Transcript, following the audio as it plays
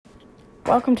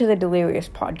Welcome to the Delirious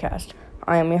Podcast.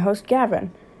 I am your host,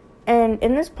 Gavin, and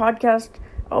in this podcast,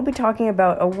 I'll be talking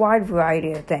about a wide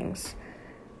variety of things,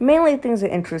 mainly things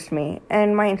that interest me,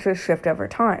 and my interests shift over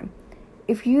time.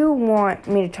 If you want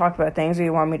me to talk about things or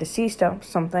you want me to see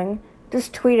something,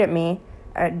 just tweet at me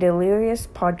at Delirious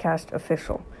Podcast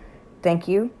Official. Thank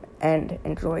you, and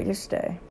enjoy your stay.